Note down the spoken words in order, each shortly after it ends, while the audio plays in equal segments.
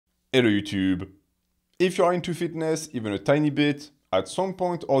Hello YouTube. If you are into fitness even a tiny bit, at some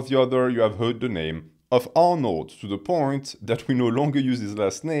point or the other you have heard the name of Arnold, to the point that we no longer use his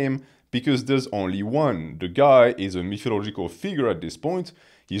last name because there's only one. The guy is a mythological figure at this point.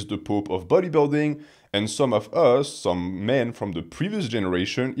 He's the Pope of bodybuilding, and some of us, some men from the previous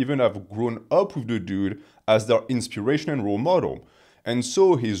generation, even have grown up with the dude as their inspiration and role model. And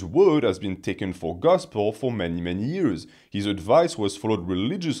so his word has been taken for gospel for many years. His advice was followed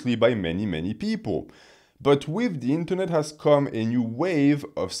religiously by many people. But with the internet has come a new wave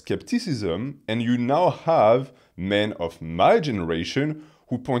of skepticism, and you now have men of my generation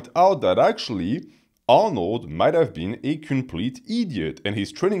who point out that actually Arnold might have been a complete idiot, and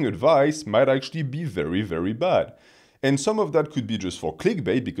his training advice might actually be very bad. And some of that could be just for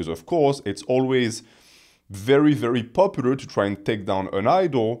clickbait, because of course it's always very popular to try and take down an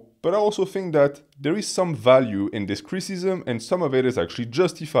idol, but I also think that there is some value in this criticism and some of it is actually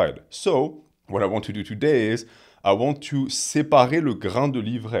justified. So, what I want to do today is, I want to séparer le grain de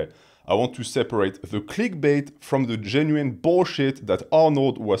livret. I want to separate the clickbait from the genuine bullshit that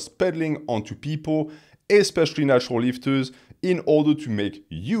Arnold was peddling onto people, especially natural lifters, in order to make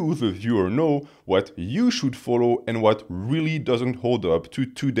you, the viewer, know what you should follow and what really doesn't hold up to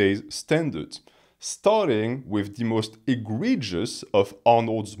today's standards. Starting with the most egregious of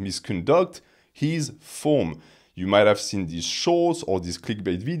Arnold's misconduct, his form. You might have seen these shorts or these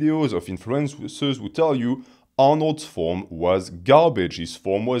clickbait videos of influencers who tell you Arnold's form was garbage, his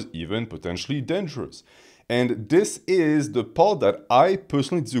form was even potentially dangerous. And this is the part that I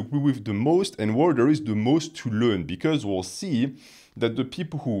personally disagree with the most and where there is the most to learn, because we'll see that the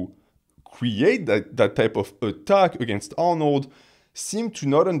people who create that type of attack against Arnold seem to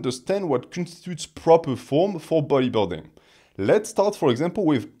not understand what constitutes proper form for bodybuilding. Let's start, for example,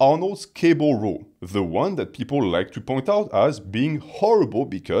 with Arnold's cable row, the one that people like to point out as being horrible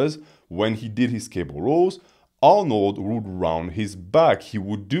because when he did his cable rows, Arnold would round his back. He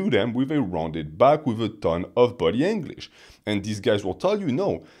would do them with a rounded back with a ton of body English. And these guys will tell you,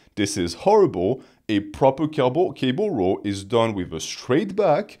 no, this is horrible. A proper cable row is done with a straight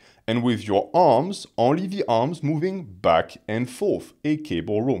back and with your arms, only the arms moving back and forth, a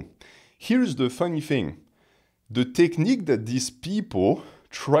cable row. Here's the funny thing. The technique that these people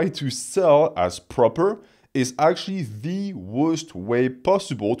try to sell as proper is actually the worst way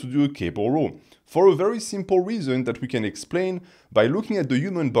possible to do a cable row, for a very simple reason that we can explain by looking at the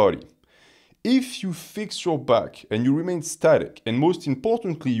human body. If you fix your back and you remain static, and most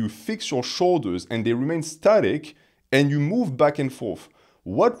importantly you fix your shoulders and they remain static, and you move back and forth,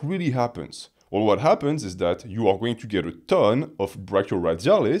 what really happens? Well, what happens is that you are going to get a ton of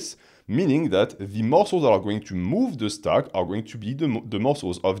brachioradialis, meaning that the muscles that are going to move the stack are going to be the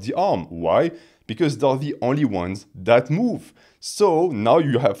muscles of the arm. Why? Because they're the only ones that move. So now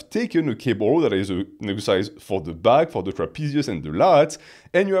you have taken a cable row that is an exercise for the back, for the trapezius and the lats,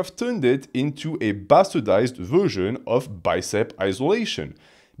 and you have turned it into a bastardized version of bicep isolation.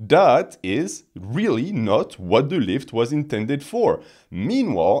 That is really not what the lift was intended for.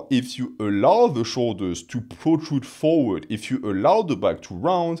 Meanwhile, if you allow the shoulders to protrude forward, if you allow the back to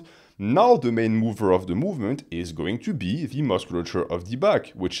round, now the main mover of the movement is going to be the musculature of the back,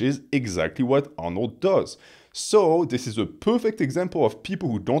 which is exactly what Arnold does. So this is a perfect example of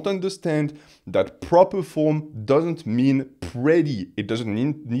people who don't understand that proper form doesn't mean pretty. It doesn't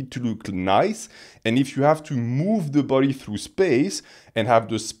need to look nice. And if you have to move the body through space and have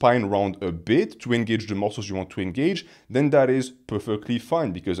the spine round a bit to engage the muscles you want to engage, then that is perfectly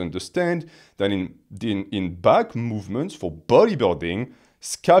fine. Because understand that in back movements for bodybuilding,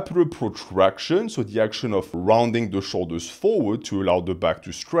 scapular protraction, so the action of rounding the shoulders forward to allow the back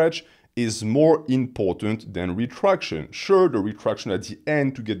to stretch, is more important than retraction. Sure, the retraction at the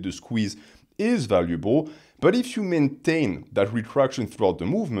end to get the squeeze is valuable, but if you maintain that retraction throughout the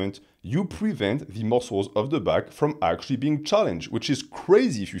movement, you prevent the muscles of the back from actually being challenged, which is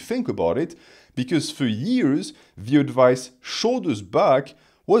crazy if you think about it, because for years, the advice shoulders back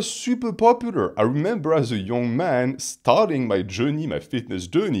was super popular. I remember as a young man starting my journey, my fitness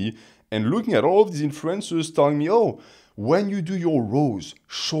journey, and looking at all of these influencers telling me, oh, when you do your rows,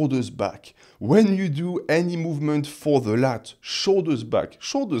 shoulders back. When you do any movement for the lat, shoulders back.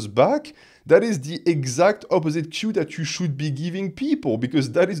 Shoulders back, that is the exact opposite cue that you should be giving people,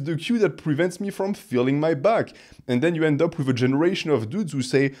 because that is the cue that prevents me from feeling my back. And then you end up with a generation of dudes who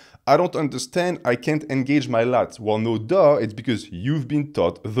say, I don't understand, I can't engage my lats. Well, no duh, it's because you've been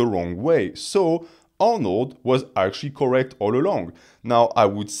taught the wrong way. So Arnold was actually correct all along. Now, I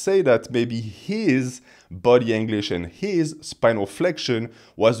would say that maybe his body English and his spinal flexion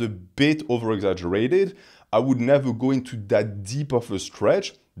was a bit over-exaggerated. I would never go into that deep of a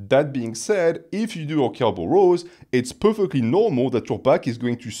stretch, That being said, if you do your kettlebell rows, it's perfectly normal that your back is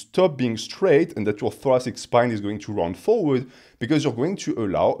going to stop being straight and that your thoracic spine is going to round forward because you're going to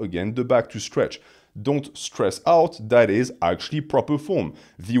allow, again, the back to stretch. Don't stress out, that is actually proper form.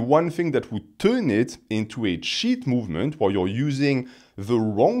 The one thing that would turn it into a cheat movement where you're using the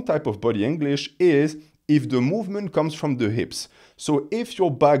wrong type of body English is if the movement comes from the hips. So if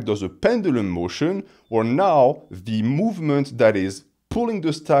your back does a pendulum motion, or now the movement that is pulling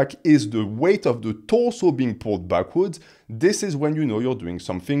the stack is the weight of the torso being pulled backwards, this is when you know you're doing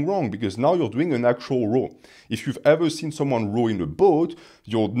something wrong, because now you're doing an actual row. If you've ever seen someone row in a boat,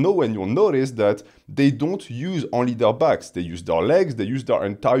 you'll know and you'll notice that they don't use only their backs. They use their legs, they use their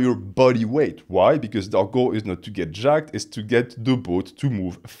entire body weight. Why? Because their goal is not to get jacked, it's to get the boat to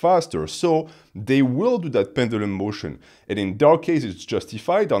move faster. So they will do that pendulum motion. And in their case, it's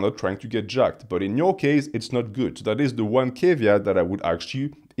justified, they're not trying to get jacked. But in your case, it's not good. So that is the one caveat that I would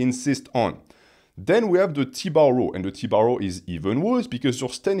actually insist on. Then we have the T-bar row, and the T-bar row is even worse because you're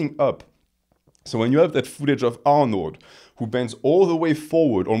standing up. So when you have that footage of Arnold, who bends all the way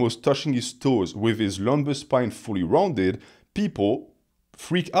forward, almost touching his toes with his lumbar spine fully rounded, people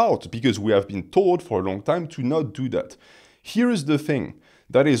freak out because we have been told for a long time to not do that. Here is the thing.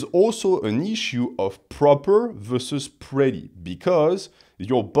 That is also an issue of proper versus pretty, because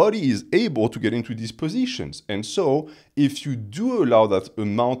your body is able to get into these positions. And so if you do allow that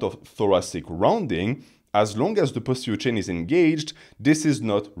amount of thoracic rounding, as long as the posterior chain is engaged, this is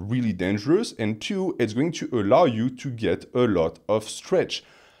not really dangerous. And two, it's going to allow you to get a lot of stretch.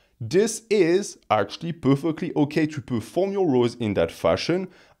 This is actually perfectly okay to perform your rows in that fashion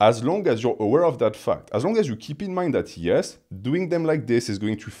as long as you're aware of that fact. As long as you keep in mind that yes, doing them like this is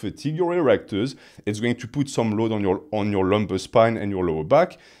going to fatigue your erectors, it's going to put some load on your lumbar spine and your lower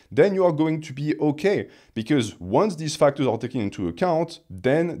back, then you are going to be okay. Because once these factors are taken into account,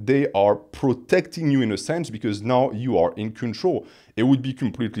 then they are protecting you in a sense because now you are in control. It would be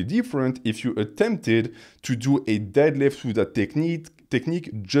completely different if you attempted to do a deadlift with that technique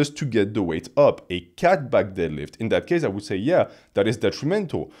just to get the weight up, a cat back deadlift. In that case, I would say, yeah, that is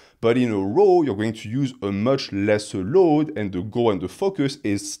detrimental. But in a row, you're going to use a much lesser load and the goal and the focus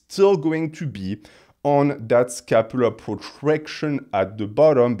is still going to be on that scapular protraction at the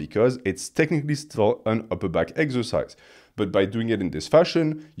bottom because it's technically still an upper back exercise. But by doing it in this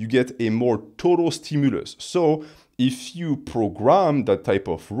fashion, you get a more total stimulus. So if you program that type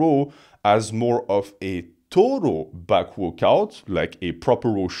of row as more of a total back workout, like a proper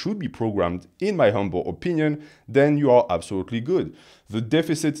row should be programmed, in my humble opinion, then you are absolutely good. The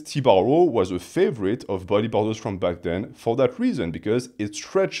deficit T-bar row was a favorite of bodybuilders from back then for that reason, because it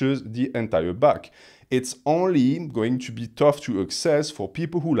stretches the entire back. It's only going to be tough to access for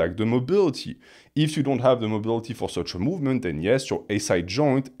people who lack the mobility. If you don't have the mobility for such a movement, then yes, your A-side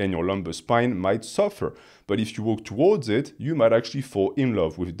joint and your lumbar spine might suffer. But if you work towards it, you might actually fall in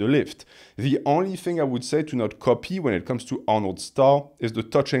love with the lift. The only thing I would say to not copy when it comes to Arnold's style is the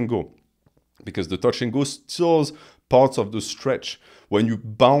touch and go. Because the touch and go steals parts of the stretch. When you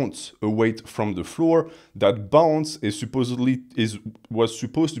bounce a weight from the floor, that bounce was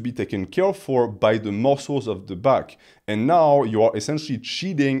supposed to be taken care for by the muscles of the back. And now you are essentially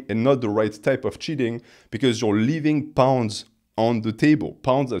cheating, and not the right type of cheating, because you're leaving pounds on the table,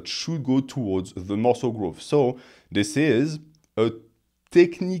 pounds that should go towards the muscle growth. So this is a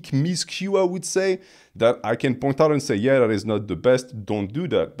technique miscue, I would say, that I can point out and say, yeah, that is not the best, don't do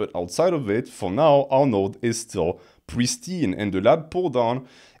that. But outside of it, for now, Arnold is still pristine, and the lat pull down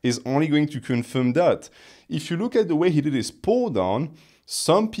is only going to confirm that. If you look at the way he did his pull down,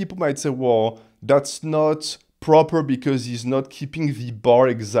 some people might say, well, that's not proper because he's not keeping the bar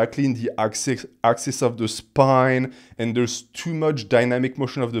exactly in the axis of the spine and there's too much dynamic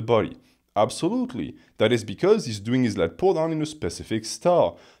motion of the body. Absolutely. That is because he's doing his lat pull down in a specific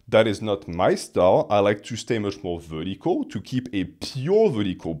style. That is not my style. I like to stay much more vertical, to keep a pure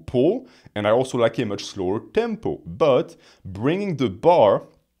vertical pull, and I also like a much slower tempo. But bringing the bar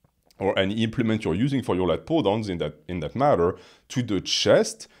or any implement you're using for your lat pull downs in that matter to the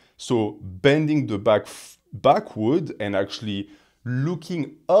chest, so bending the back backward and actually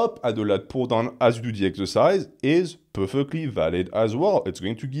looking up at the lat pull down as you do the exercise is perfectly valid as well. It's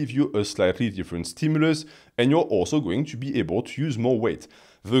going to give you a slightly different stimulus, and you're also going to be able to use more weight.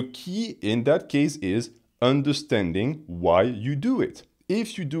 The key in that case is understanding why you do it.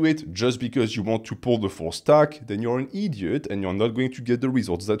 If you do it just because you want to pull the full stack, then you're an idiot and you're not going to get the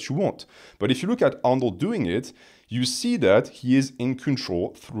results that you want. But if you look at Arnold doing it, you see that he is in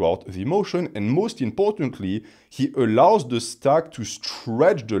control throughout the motion, and most importantly, he allows the stack to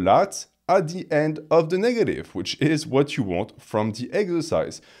stretch the lats at the end of the negative, which is what you want from the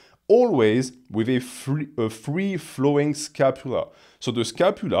exercise. Always with a free-flowing scapula. So the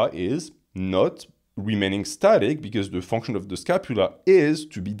scapula is not remaining static because the function of the scapula is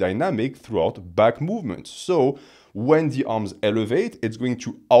to be dynamic throughout back movements. So when the arms elevate, it's going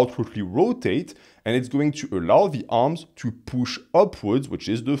to outwardly rotate and it's going to allow the arms to push upwards, which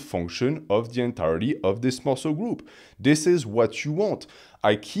is the function of the entirety of this muscle group. This is what you want.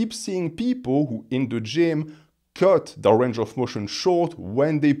 I keep seeing people who in the gym cut their range of motion short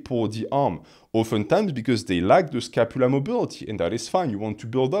when they pull the arm, oftentimes because they lack the scapular mobility, and that is fine, you want to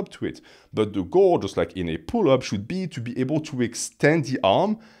build up to it. But the goal, just like in a pull-up, should be to be able to extend the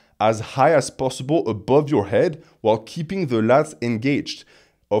arm as high as possible above your head while keeping the lats engaged.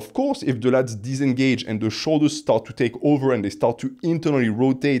 Of course, if the lats disengage and the shoulders start to take over and they start to internally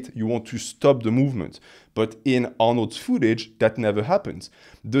rotate, you want to stop the movement. But in Arnold's footage, that never happens.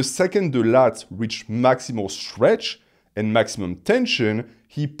 The second the lats reach maximal stretch and maximum tension,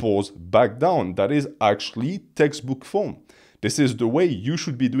 he pulls back down. That is actually textbook form. This is the way you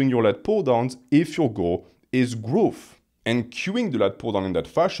should be doing your lat pull downs if your goal is growth. And cueing the lat pull down in that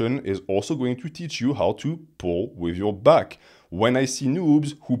fashion is also going to teach you how to pull with your back. When I see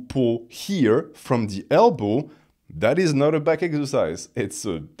noobs who pull here from the elbow, that is not a back exercise. It's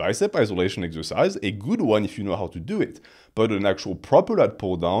a bicep isolation exercise, a good one if you know how to do it. But an actual proper lat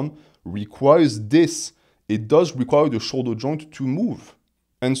pull down requires this. It does require the shoulder joint to move.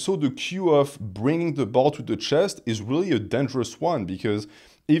 And so the cue of bringing the bar to the chest is really a dangerous one, because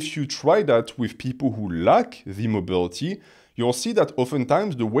if you try that with people who lack the mobility, you'll see that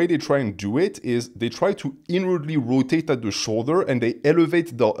oftentimes the way they try and do it is they try to inwardly rotate at the shoulder and they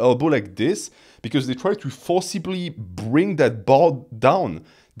elevate their elbow like this because they try to forcibly bring that bar down.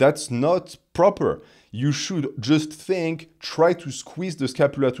 That's not proper. You should just try to squeeze the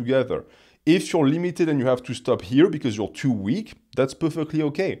scapula together. If you're limited and you have to stop here because you're too weak, that's perfectly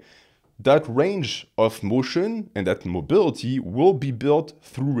okay. That range of motion and that mobility will be built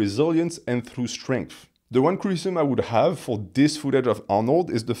through resilience and through strength. The one criticism I would have for this footage of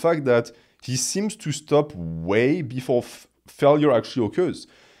Arnold is the fact that he seems to stop way before failure actually occurs.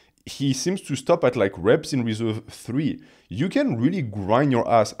 He seems to stop at like reps in reserve 3. You can really grind your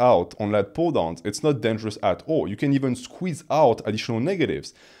ass out on lat pull downs. It's not dangerous at all. You can even squeeze out additional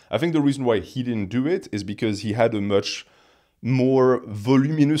negatives. I think the reason why he didn't do it is because he had a much more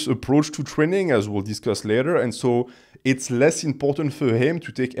voluminous approach to training, as we'll discuss later, and so it's less important for him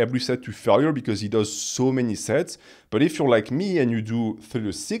to take every set to failure because he does so many sets. But if you're like me and you do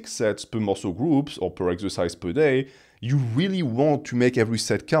 36 sets per muscle groups or per exercise per day, you really want to make every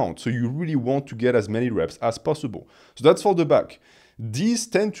set count. So you really want to get as many reps as possible. So that's for the back. These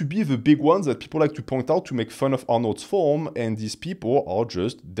tend to be the big ones that people like to point out to make fun of Arnold's form, and these people are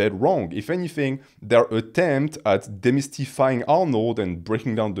just dead wrong. If anything, their attempt at demystifying Arnold and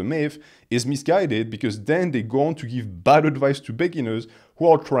breaking down the myth is misguided, because then they go on to give bad advice to beginners who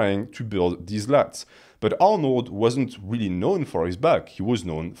are trying to build these lats. But Arnold wasn't really known for his back, he was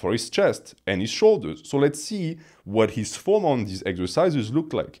known for his chest and his shoulders. So let's see what his form on these exercises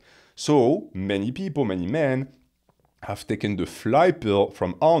looked like. So many people, many men, have taken the fly pill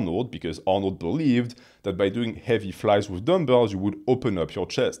from Arnold because Arnold believed that by doing heavy flies with dumbbells, you would open up your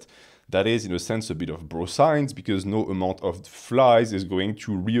chest. That is, in a sense, a bit of bro science because no amount of flies is going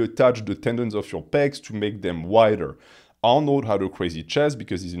to reattach the tendons of your pecs to make them wider. Arnold had a crazy chest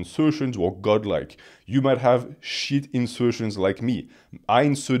because his insertions were godlike. You might have shit insertions like me. I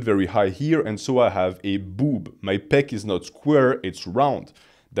insert very high here, and so I have a boob. My pec is not square, it's round.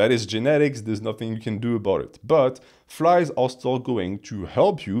 That is genetics, there's nothing you can do about it. But flies are still going to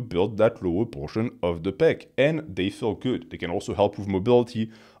help you build that lower portion of the pec, and they feel good. They can also help with mobility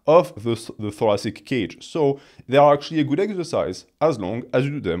of the thoracic cage. So they are actually a good exercise as long as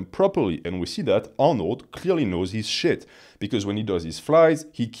you do them properly. And we see that Arnold clearly knows his shit, because when he does his flies,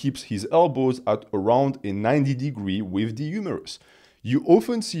 he keeps his elbows at around a 90-degree with the humerus. You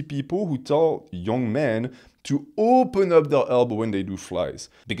often see people who tell young men to open up their elbow when they do flies,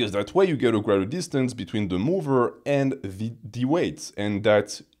 because that way you get a greater distance between the mover and the weights, and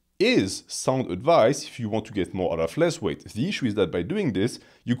that is sound advice if you want to get more out of less weight. The issue is that by doing this,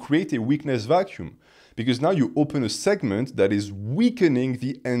 you create a weakness vacuum, because now you open a segment that is weakening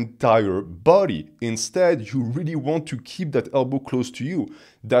the entire body. Instead, you really want to keep that elbow close to you.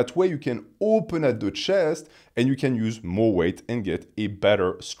 That way you can open at the chest and you can use more weight and get a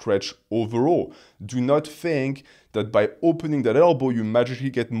better stretch overall. Do not think that by opening that elbow, you magically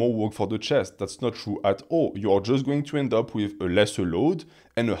get more work for the chest. That's not true at all. You are just going to end up with a lesser load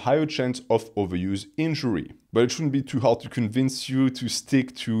and a higher chance of overuse injury. But it shouldn't be too hard to convince you to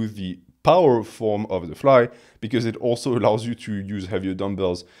stick to the power form of the fly, because it also allows you to use heavier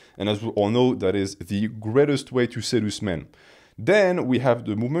dumbbells. And as we all know, that is the greatest way to seduce men. Then we have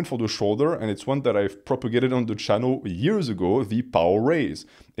the movement for the shoulder, and it's one that I've propagated on the channel years ago, the power raise.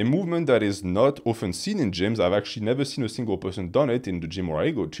 A movement that is not often seen in gyms. I've actually never seen a single person done it in the gym where I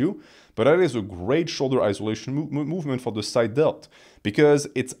go to, but that is a great shoulder isolation movement for the side delt, because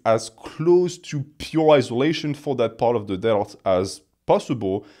it's as close to pure isolation for that part of the delt as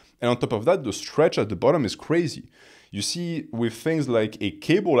possible. And on top of that, the stretch at the bottom is crazy. You see, with things like a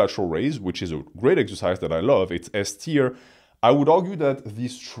cable lateral raise, which is a great exercise that I love, it's S tier, I would argue that the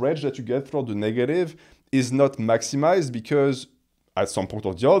stretch that you get throughout the negative is not maximized, because at some point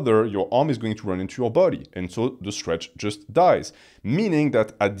or the other, your arm is going to run into your body, and so the stretch just dies. Meaning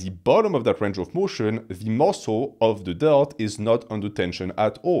that at the bottom of that range of motion, the muscle of the delt is not under tension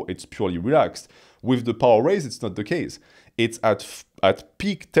at all. It's purely relaxed. With the power raise, it's not the case. It's at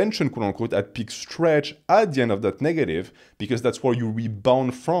peak tension, quote unquote, at peak stretch at the end of that negative, because that's where you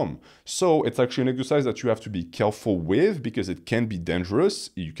rebound from. So it's actually an exercise that you have to be careful with, because it can be dangerous.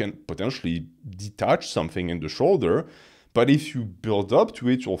 You can potentially detach something in the shoulder. But if you build up to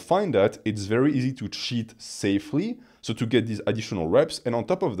it, you'll find that it's very easy to cheat safely, so to get these additional reps. And on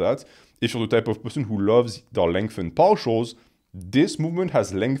top of that, if you're the type of person who loves their lengthened partials, this movement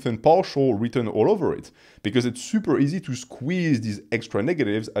has lengthened partial written all over it, because it's super easy to squeeze these extra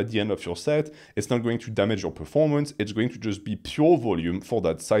negatives at the end of your set. It's not going to damage your performance. It's going to just be pure volume for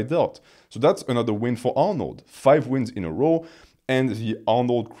that side delt. So that's another win for Arnold. 5 wins in a row. And the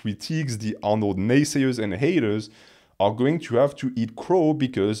Arnold critiques, the Arnold naysayers and haters are going to have to eat crow,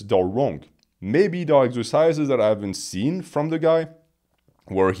 because they're wrong. Maybe there are exercises that I haven't seen from the guy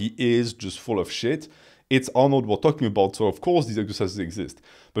where he is just full of shit. It's Arnold we're talking about, so of course these exercises exist.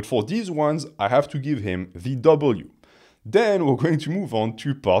 But for these ones, I have to give him the W. Then we're going to move on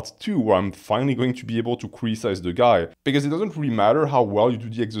to part 2, where I'm finally going to be able to criticize the guy. Because it doesn't really matter how well you do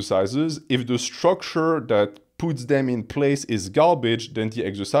the exercises. If the structure that puts them in place is garbage, then the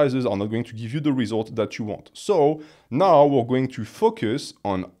exercises are not going to give you the result that you want. So now we're going to focus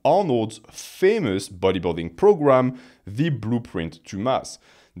on Arnold's famous bodybuilding program, the Blueprint to Mass.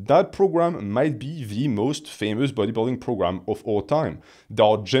 That program might be the most famous bodybuilding program of all time. There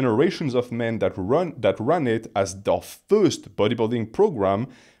are generations of men that run it as their first bodybuilding program,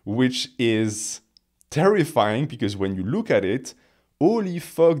 which is terrifying, because when you look at it, holy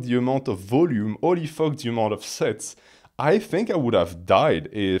fuck the amount of volume, holy fuck the amount of sets. I think I would have died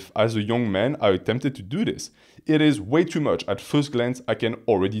if, as a young man, I attempted to do this. It is way too much. At first glance, I can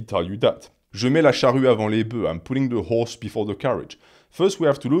already tell you that. Je mets la charrue avant les bœufs. I'm putting the horse before the carriage. First, we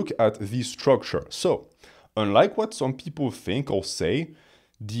have to look at the structure. So, unlike what some people think or say,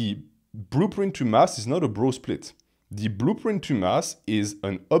 the Blueprint to Mass is not a bro split. The Blueprint to Mass is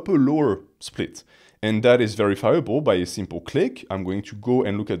an upper-lower split. And that is verifiable by a simple click. I'm going to go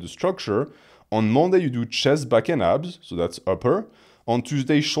and look at the structure. On Monday, you do chest, back, and abs, so that's upper. On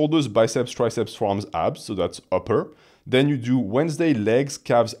Tuesday, shoulders, biceps, triceps, forearms, abs, so that's upper. Then you do Wednesday, legs,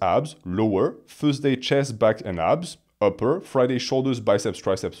 calves, abs, lower. Thursday, chest, back, and abs, upper. Friday, shoulders, biceps,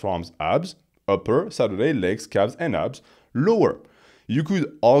 triceps, forearms, abs, upper. Saturday, legs, calves, and abs, lower. You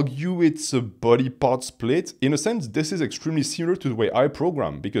could argue it's a body part split. In a sense, this is extremely similar to the way I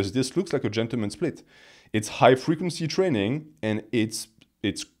program, because this looks like a gentleman split. It's high frequency training, and it's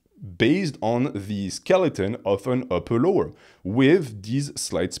based on the skeleton of an upper lower with these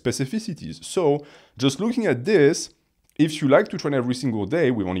slight specificities. So just looking at this, if you like to train every single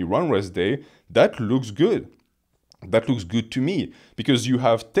day with only one rest day, that looks good. That looks good to me, because you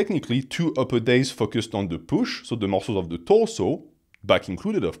have technically 2 upper days focused on the push, so the muscles of the torso, back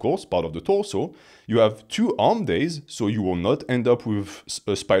included, of course, part of the torso. You have 2 arm days, so you will not end up with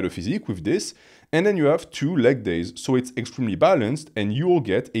a spider physique with this. And then you have 2 leg days, so it's extremely balanced, and you will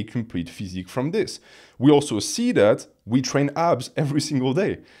get a complete physique from this. We also see that we train abs every single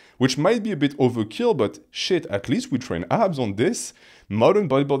day, which might be a bit overkill, but shit, at least we train abs on this. Modern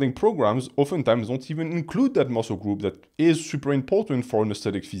bodybuilding programs oftentimes don't even include that muscle group that is super important for an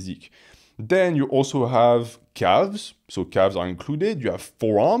aesthetic physique. Then you also have calves, so calves are included. You have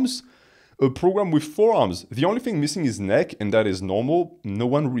forearms, a program with forearms. The only thing missing is neck, and that is normal. No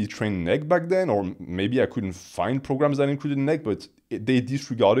one really trained neck back then, or maybe I couldn't find programs that included neck, but they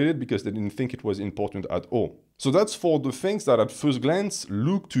disregarded it because they didn't think it was important at all. So that's for the things that at first glance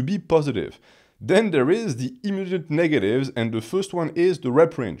look to be positive. Then there is the immediate negatives, and the first one is the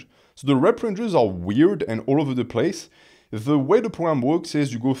rep range. So the rep ranges are weird and all over the place. The way the program works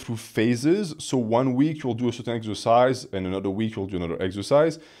is you go through phases. So one week you'll do a certain exercise, and another week you'll do another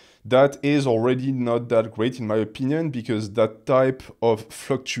exercise. that is already not that great in my opinion, because that type of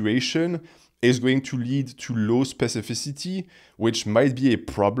fluctuation is going to lead to low specificity, which might be a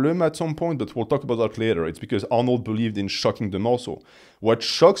problem at some point, but we'll talk about that later. It's because Arnold believed in shocking the muscle. What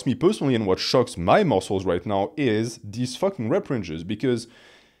shocks me personally and what shocks my muscles right now is these fucking rep ranges, because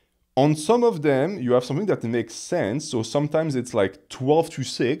on some of them, you have something that makes sense. So sometimes it's like 12 to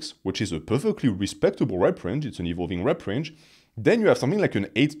 6, which is a perfectly respectable rep range. It's an evolving rep range. Then you have something like an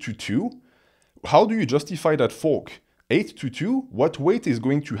 8 to 2. How do you justify that fork? 8 to 2, what weight is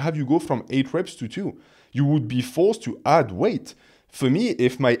going to have you go from 8 reps to 2? You would be forced to add weight. For me,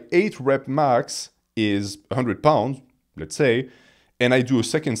 if my 8 rep max is 100 pounds, let's say, and I do a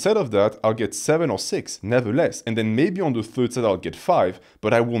second set of that, I'll get 7 or 6, never less. And then maybe on the third set, I'll get 5,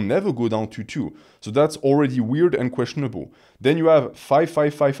 but I will never go down to 2. So that's already weird and questionable. Then you have 5,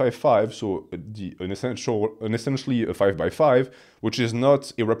 5, 5, 5, 5, so essentially a 5 by 5, which is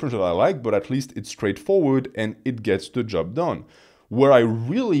not a rep range that I like, but at least it's straightforward and it gets the job done. Where I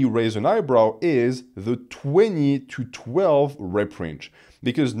really raise an eyebrow is the 20 to 12 rep range,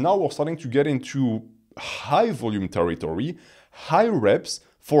 because now we're starting to get into high volume territory, high reps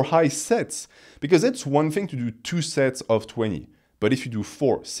for high sets, because it's one thing to do 2 sets of 20, but if you do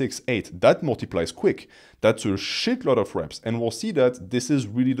 4, 6, 8, that multiplies quick. That's a shitload of reps, and we'll see that this is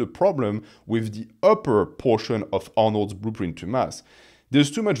really the problem with the upper portion of Arnold's blueprint to mass.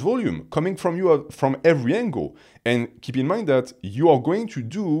 There's too much volume coming from you from every angle, and keep in mind that you are going to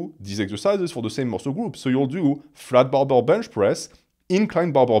do these exercises for the same muscle group. So you'll do flat barbell bench press,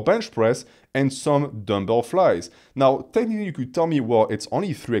 incline barbell bench press, and some dumbbell flies. Now, technically you could tell me, well, it's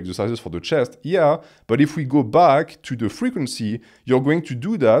only 3 exercises for the chest. Yeah, but if we go back to the frequency, you're going to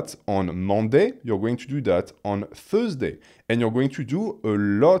do that on Monday, you're going to do that on Thursday, and you're going to do a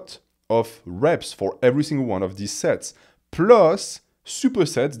lot of reps for every single one of these sets, plus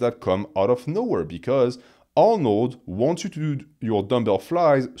supersets that come out of nowhere, because Arnold wants you to do your dumbbell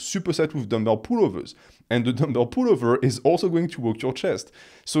flies superset with dumbbell pullovers. And the dumbbell pullover is also going to work your chest.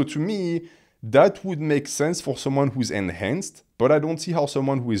 So to me, that would make sense for someone who's enhanced, but I don't see how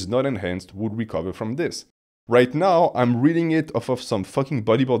someone who is not enhanced would recover from this. Right now, I'm reading it off of some fucking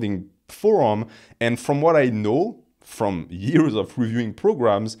bodybuilding forum, and from what I know, from years of reviewing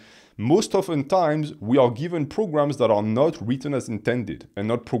programs, most oftentimes we are given programs that are not written as intended and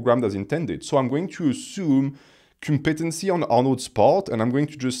not programmed as intended. So I'm going to assume competency on Arnold's part, and I'm going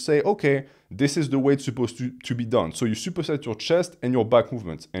to just say, okay, this is the way it's supposed to be done. So you superset your chest and your back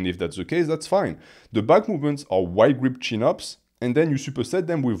movements. And if that's the case, that's fine. The back movements are wide grip chin-ups, and then you superset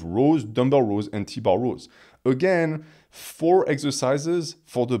them with rows, dumbbell rows, and T-bar rows. Again, 4 exercises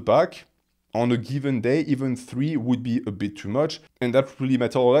for the back on a given day, even 3 would be a bit too much. And that really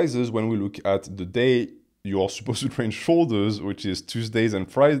materializes when we look at the day you are supposed to train shoulders, which is Tuesdays and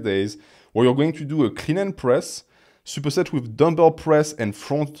Fridays, where you're going to do a clean and press, superset with dumbbell press and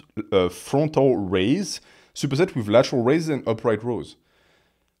frontal raise, superset with lateral raises and upright rows.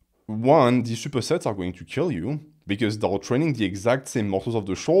 One, these supersets are going to kill you because they're training the exact same muscles of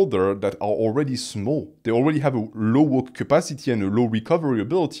the shoulder that are already small. They already have a low work capacity and a low recovery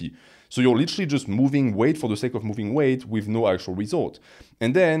ability. So you're literally just moving weight for the sake of moving weight with no actual result.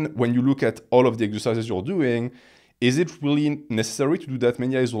 And then when you look at all of the exercises you're doing, is it really necessary to do that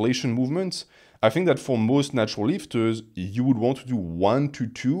many isolation movements? I think that for most natural lifters, you would want to do 1 to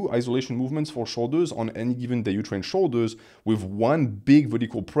 2 isolation movements for shoulders on any given day you train shoulders with 1 big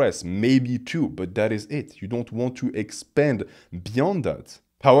vertical press, maybe 2, but that is it. You don't want to expand beyond that.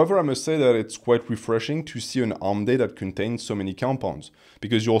 However, I must say that it's quite refreshing to see an arm day that contains so many compounds,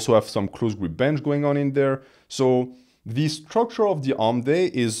 because you also have some close grip bench going on in there. So the structure of the arm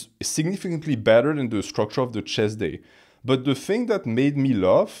day is significantly better than the structure of the chest day. But the thing that made me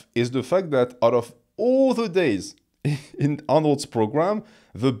laugh is the fact that out of all the days in Arnold's program,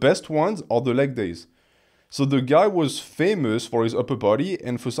 the best ones are the leg days. So the guy was famous for his upper body,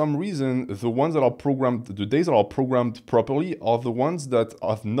 and for some reason, the ones that are programmed, the days that are programmed properly are the ones that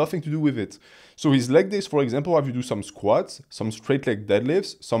have nothing to do with it. So his leg days, for example, have you do some squats, some straight leg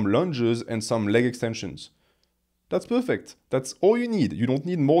deadlifts, some lunges, and some leg extensions. That's perfect. That's all you need. You don't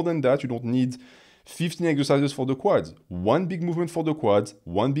need more than that. You don't need 15 exercises for the quads, 1 big movement for the quads,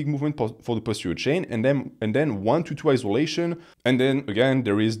 1 big movement for the posterior chain, and then 1 to 2 isolation. And then again,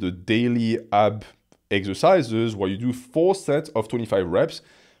 there is the daily ab exercises where you do 4 sets of 25 reps,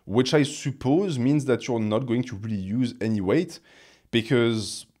 which I suppose means that you're not going to really use any weight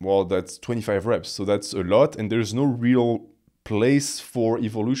because, well, that's 25 reps. So that's a lot, and there's no real place for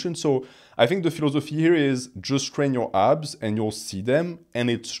evolution. So I think the philosophy here is just train your abs and you'll see them. And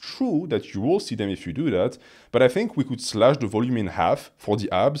it's true that you will see them if you do that. But I think we could slash the volume in half for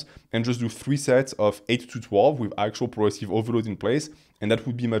the abs and just do 3 sets of 8 to 12 with actual progressive overload in place. And that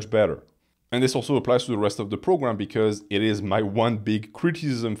would be much better. And this also applies to the rest of the program because it is my one big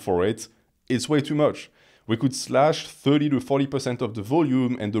criticism for it. It's way too much. We could slash 30 to 40% of the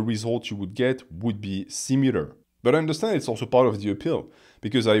volume and the result you would get would be similar. But I understand it's also part of the appeal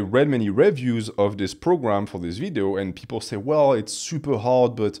because I read many reviews of this program for this video and people say, well, it's super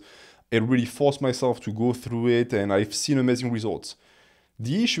hard, but it really forced myself to go through it and I've seen amazing results.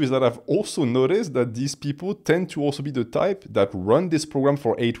 The issue is that I've also noticed that these people tend to also be the type that run this program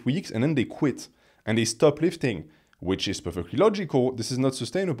for 8 weeks and then they quit and they stop lifting, which is perfectly logical. This is not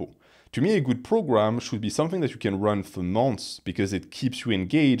sustainable. To me, a good program should be something that you can run for months because it keeps you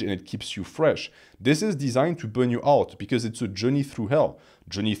engaged and it keeps you fresh. This is designed to burn you out because it's a journey through hell.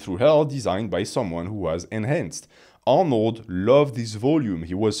 Journey through hell designed by someone who was enhanced. Arnold loved this volume.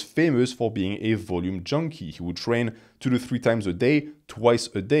 He was famous for being a volume junkie. He would train 2 to 3 times a day, twice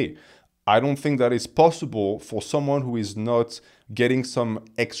a day. I don't think that is possible for someone who is not getting some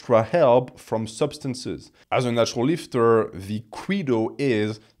extra help from substances. As a natural lifter, the credo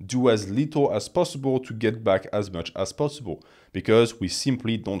is do as little as possible to get back as much as possible because we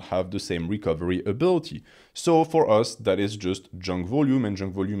simply don't have the same recovery ability. So for us, that is just junk volume, and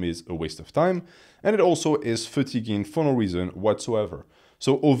junk volume is a waste of time, and it also is fatiguing for no reason whatsoever.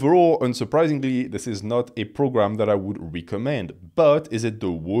 So overall, unsurprisingly, this is not a program that I would recommend. But is it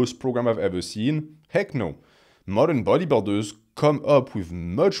the worst program I've ever seen? Heck no. Modern bodybuilders come up with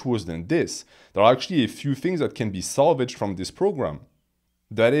much worse than this. There are actually a few things that can be salvaged from this program.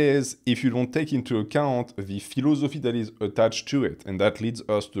 That is, if you don't take into account the philosophy that is attached to it. And that leads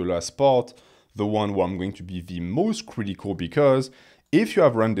us to the last part, the one where I'm going to be the most critical, because if you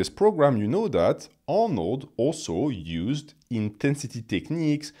have run this program, you know that Arnold also used intensity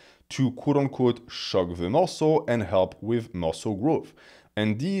techniques to quote-unquote shock the muscle and help with muscle growth.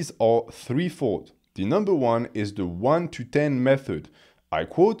 And these are threefold. The number one is the 1 to 10 method. I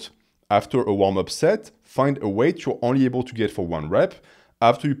quote, after a warm-up set, find a weight you're only able to get for 1 rep.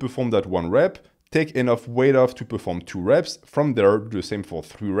 After you perform that 1 rep, take enough weight off to perform 2 reps. From there, do the same for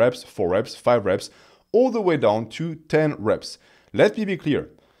 3 reps, 4 reps, 5 reps, all the way down to 10 reps. Let me be clear,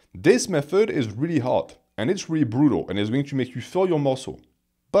 this method is really hard and it's really brutal and it's going to make you feel your muscle.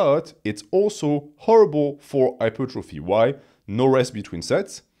 But it's also horrible for hypertrophy. Why? No rest between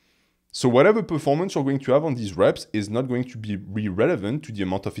sets. So whatever performance you're going to have on these reps is not going to be really relevant to the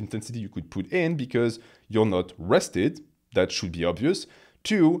amount of intensity you could put in because you're not rested. That should be obvious.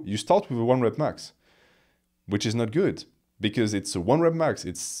 2, you start with a 1 rep max, which is not good. Because it's a 1 rep max.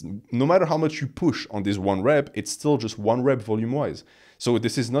 It's no matter how much you push on this 1 rep, it's still just 1 rep volume wise. So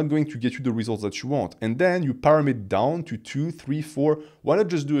this is not going to get you the results that you want. And then you pyramid down to 2, 3, 4. Why not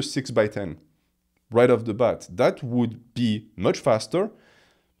just do a 6 by 10 right off the bat? That would be much faster,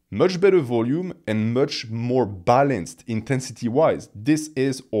 much better volume, and much more balanced intensity wise. This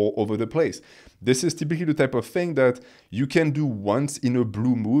is all over the place. This is typically the type of thing that you can do once in a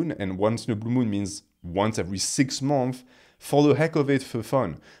blue moon, and once in a blue moon means once every 6 months, for the heck of it, for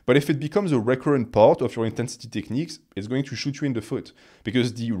fun. But if it becomes a recurrent part of your intensity techniques, it's going to shoot you in the foot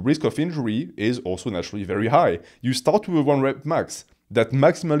because the risk of injury is also naturally very high. You start with a 1 rep max that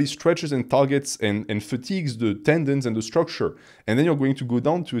maximally stretches and targets and fatigues the tendons and the structure. And then you're going to go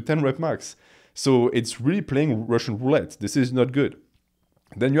down to a 10 rep max. So it's really playing Russian roulette. This is not good.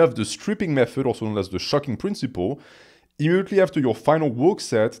 Then you have the stripping method, also known as the shocking principle. Immediately after your final work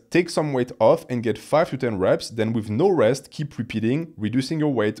set, take some weight off and get 5 to 10 reps. Then with no rest, keep repeating, reducing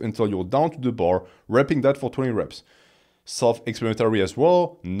your weight until you're down to the bar, repping that for 20 reps. Self-explanatory as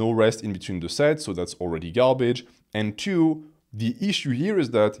well, no rest in between the sets, so that's already garbage. And 2, the issue here is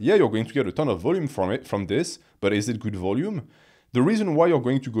that, yeah, you're going to get a ton of volume from this, but is it good volume? The reason why you're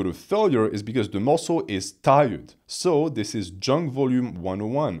going to go to failure is because the muscle is tired. So this is junk volume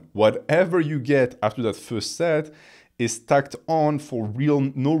 101. Whatever you get after that first set is tacked on for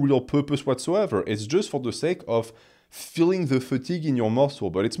no real purpose whatsoever. It's just for the sake of feeling the fatigue in your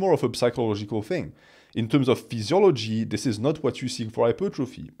muscle, but it's more of a psychological thing. In terms of physiology, this is not what you seek for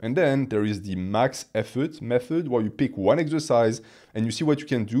hypertrophy. And then there is the max effort method where you pick one exercise and you see what you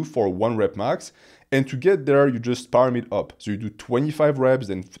can do for a 1 rep max. And to get there, you just pyramid up. So you do 25 reps,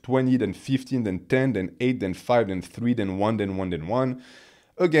 then 20, then 15, then 10, then 8, then 5, then 3, then 1, then 1, then 1.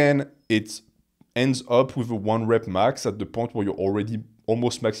 Again, it ends up with a 1 rep max at the point where you're already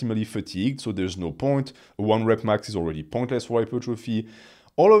almost maximally fatigued. So there's no point. A 1 rep max is already pointless for hypertrophy.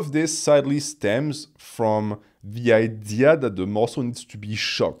 All of this sadly stems from the idea that the muscle needs to be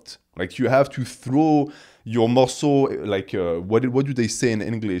shocked. Like you have to throw your muscle, like what do they say in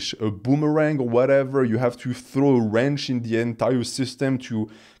English? A boomerang or whatever. You have to throw a wrench in the entire system to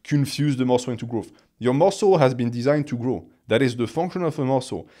confuse the muscle into growth. Your muscle has been designed to grow. That is the function of a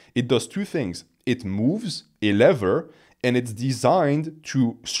muscle. It does two things. It moves a lever, and it's designed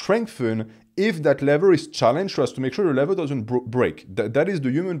to strengthen if that lever is challenged so as to make sure the lever doesn't break. That is the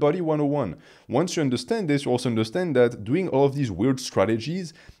human body 101. Once you understand this, you also understand that doing all of these weird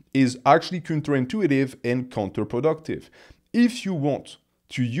strategies is actually counterintuitive and counterproductive. If you want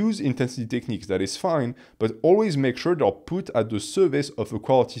to use intensity techniques, that is fine, but always make sure they're put at the service of a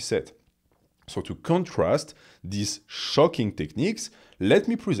quality set. So to contrast these shocking techniques, let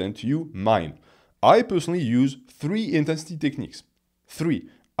me present to you mine. I personally use 3 intensity techniques. 3.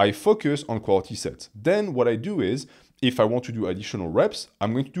 I focus on quality sets. Then what I do is, if I want to do additional reps,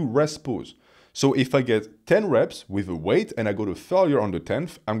 I'm going to do rest pause. So if I get 10 reps with a weight and I go to failure on the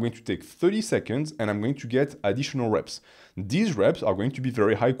 10th, I'm going to take 30 seconds and I'm going to get additional reps. These reps are going to be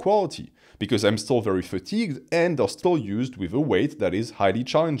very high quality because I'm still very fatigued and they're still used with a weight that is highly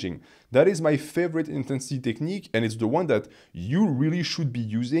challenging. That is my favorite intensity technique, and it's the one that you really should be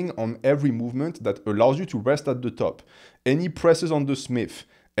using on every movement that allows you to rest at the top. Any presses on the Smith,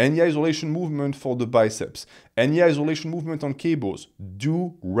 any isolation movement for the biceps, any isolation movement on cables,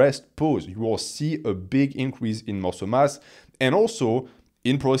 do rest pause. You will see a big increase in muscle mass and also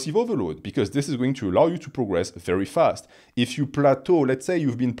in progressive overload, because this is going to allow you to progress very fast. If you plateau, let's say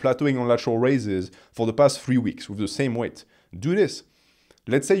you've been plateauing on lateral raises for the past 3 weeks with the same weight, do this.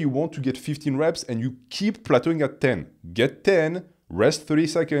 Let's say you want to get 15 reps and you keep plateauing at 10. Get 10, rest 30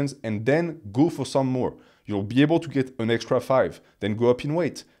 seconds, and then go for some more. You'll be able to get an extra 5, then go up in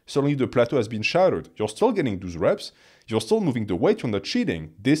weight. Suddenly the plateau has been shattered. You're still getting those reps. You're still moving the weight. You're not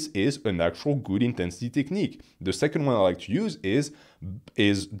cheating. This is an actual good intensity technique. The second one I like to use is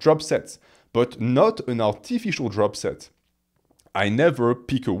drop sets, but not an artificial drop set. I never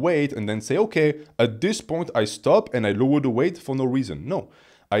pick a weight and then say, okay, at this point I stop and I lower the weight for no reason. No,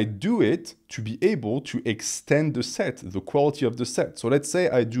 I do it to be able to extend the set, the quality of the set. So let's say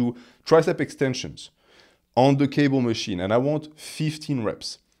I do tricep extensions on the cable machine and I want 15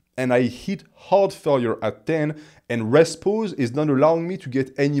 reps and I hit hard failure at 10 and rest pause is not allowing me to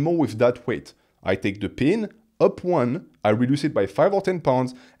get any more with that weight. I take the pin, up 1, I reduce it by 5 or 10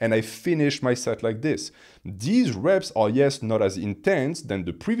 pounds, and I finish my set like this. These reps are, yes, not as intense than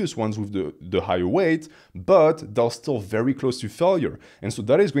the previous ones with the higher weight, but they're still very close to failure. And so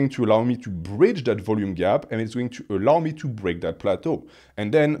that is going to allow me to bridge that volume gap, and it's going to allow me to break that plateau.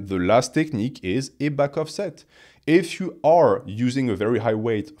 And then the last technique is a back off set. If you are using a very high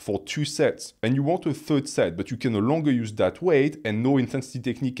weight for 2 sets and you want a 3rd set, but you can no longer use that weight and no intensity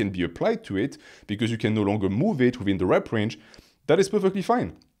technique can be applied to it because you can no longer move it within the rep range, that is perfectly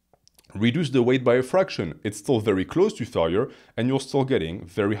fine. Reduce the weight by a fraction. It's still very close to failure and you're still getting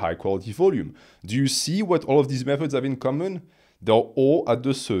very high quality volume. Do you see what all of these methods have in common? They're all at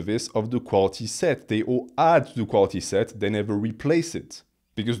the service of the quality set. They all add to the quality set, they never replace it.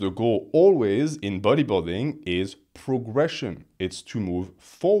 Because the goal always in bodybuilding is progression. It's to move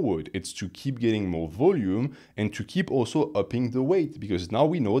forward. It's to keep getting more volume and to keep also upping the weight, because now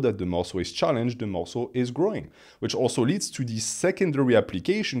we know that the muscle is challenged, the muscle is growing, which also leads to the secondary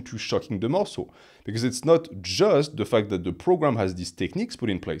application to shocking the muscle, because it's not just the fact that the program has these techniques put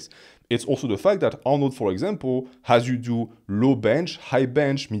in place. It's also the fact that Arnold, for example, has you do low bench, high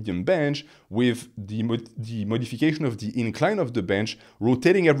bench, medium bench with the modification of the incline of the bench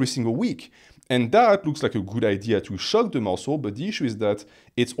rotating every single week. And that looks like a good idea to shock the muscle, but the issue is that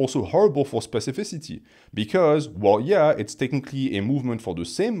it's also horrible for specificity because, well, yeah, it's technically a movement for the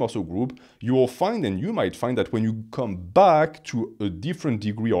same muscle group. You will find, and you might find that when you come back to a different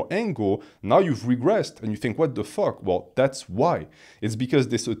degree or angle, now you've regressed and you think, what the fuck? Well, that's why. It's because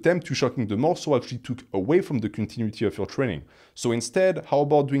this attempt to shocking the muscle actually took away from the continuity of your training. So instead, how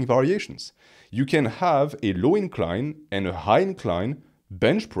about doing variations? You can have a low incline and a high incline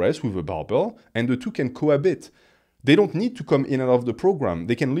bench press with a barbell, and the two can cohabit. They don't need to come in and out of the program.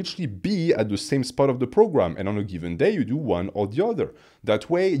 They can literally be at the same spot of the program, and on a given day, you do one or the other. That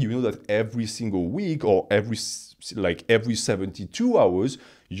way, you know that every single week or every 72 hours,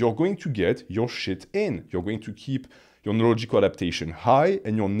 you're going to get your shit in. You're going to keep your neurological adaptation high,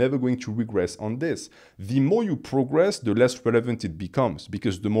 and you're never going to regress on this. The more you progress, the less relevant it becomes,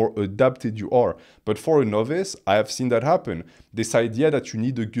 because the more adapted you are. But for a novice, I have seen that happen. This idea that you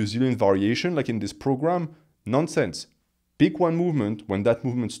need a gazillion variation, like in this program, nonsense. Pick one movement. When that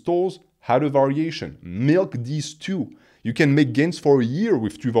movement stalls, add a variation, milk these two. You can make gains for a year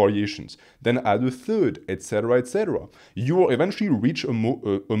with two variations, then add a third, etc., etc. You will eventually reach a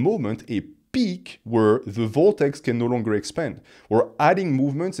moment, a peak, where the vortex can no longer expand, where adding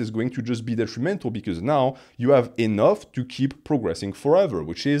movements is going to just be detrimental because now you have enough to keep progressing forever,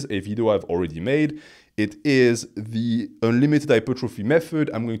 which is a video I've already made. It is the unlimited hypertrophy method.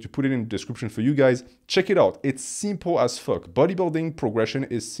 I'm going to put it in the description for you guys. Check it out. It's simple as fuck. Bodybuilding progression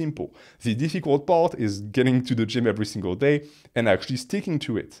is simple. The difficult part is getting to the gym every single day and actually sticking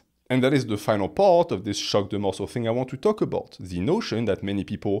to it. And that is the final part of this shock the muscle thing I want to talk about. The notion that many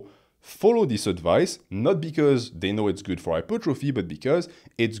people follow this advice, not because they know it's good for hypertrophy, but because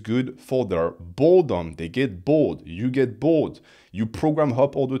it's good for their boredom. They get bored. You get bored. You program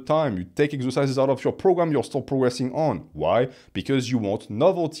up all the time. You take exercises out of your program, you're still progressing on. Why? Because you want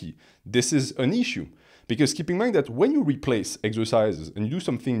novelty. This is an issue. Because keep in mind that when you replace exercises and you do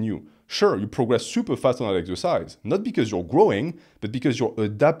something new, sure, you progress super fast on that exercise. Not because you're growing, but because you're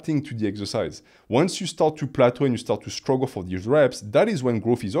adapting to the exercise. Once you start to plateau and you start to struggle for these reps, that is when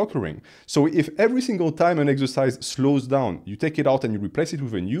growth is occurring. So if every single time an exercise slows down, you take it out and you replace it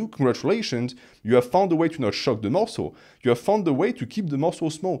with a new, congratulations, you have found a way to not shock the muscle. You have found a way to keep the muscle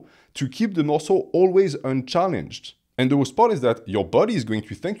small, to keep the muscle always unchallenged. And the worst part is that your body is going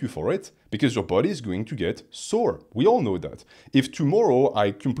to thank you for it because your body is going to get sore. We all know that. If tomorrow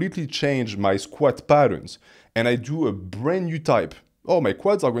I completely change my squat patterns and I do a brand new type, oh, my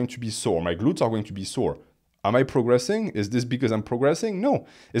quads are going to be sore, my glutes are going to be sore. Am I progressing? Is this because I'm progressing? No,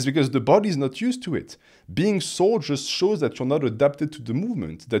 it's because the body is not used to it. Being sore just shows that you're not adapted to the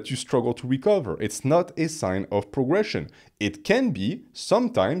movement, that you struggle to recover. It's not a sign of progression. It can be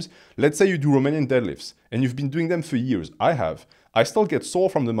sometimes. Let's say you do Romanian deadlifts and you've been doing them for years. I have. I still get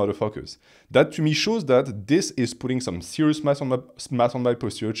sore from the motherfuckers. That to me shows that this is putting some serious mass on my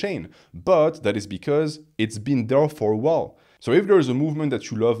posterior chain. But that is because it's been there for a while. So if there is a movement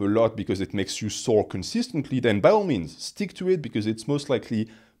that you love a lot because it makes you sore consistently, then by all means, stick to it because it's most likely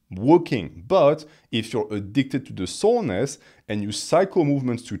working. But if you're addicted to the soreness and you cycle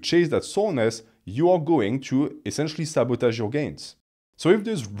movements to chase that soreness, you are going to essentially sabotage your gains. So if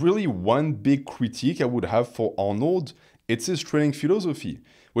there's really one big critique I would have for Arnold, it's his training philosophy,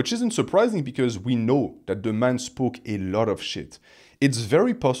 which isn't surprising because we know that the man spoke a lot of shit. It's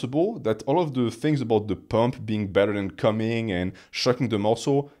very possible that all of the things about the pump being better than coming and shocking the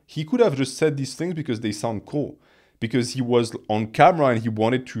muscle, he could have just said these things because they sound cool. Because he was on camera and he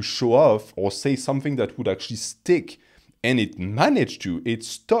wanted to show off or say something that would actually stick. And it managed to, it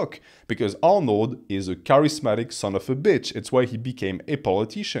stuck, because Arnold is a charismatic son of a bitch. It's why he became a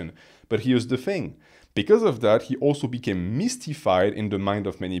politician. But here's the thing. Because of that, he also became mystified in the mind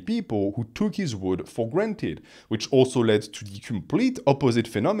of many people who took his word for granted, which also led to the complete opposite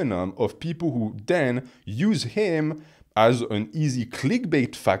phenomenon of people who then use him as an easy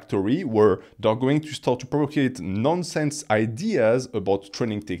clickbait factory where they're going to start to propagate nonsense ideas about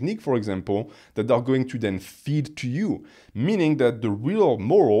training technique, for example, that they're going to then feed to you. Meaning that the real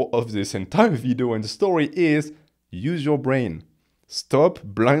moral of this entire video and story is use your brain. Stop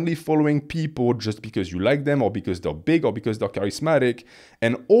blindly following people just because you like them or because they're big or because they're charismatic.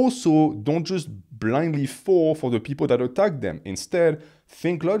 And also, don't just blindly fall for the people that attack them. Instead,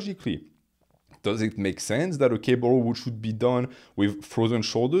 think logically. Does it make sense that a cable row should be done with frozen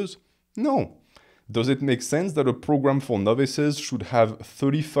shoulders? No. Does it make sense that a program for novices should have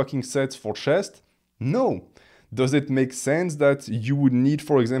 30 fucking sets for chest? No. Does it make sense that you would need,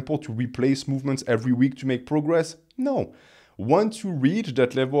 for example, to replace movements every week to make progress? No. Once you reach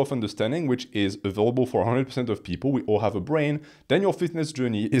that level of understanding, which is available for 100% of people, we all have a brain, then your fitness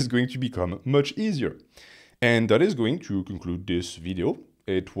journey is going to become much easier. And that is going to conclude this video.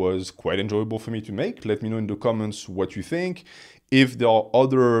 It was quite enjoyable for me to make. Let me know in the comments what you think. If there are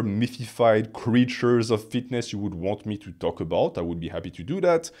other mythified creatures of fitness you would want me to talk about, I would be happy to do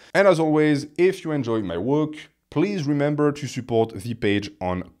that. And as always, if you enjoy my work, please remember to support the page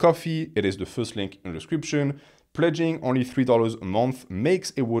on Ko-fi. It is the first link in the description. Pledging only $3 a month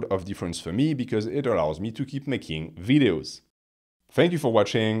makes a world of difference for me because it allows me to keep making videos. Thank you for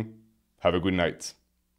watching. Have a good night.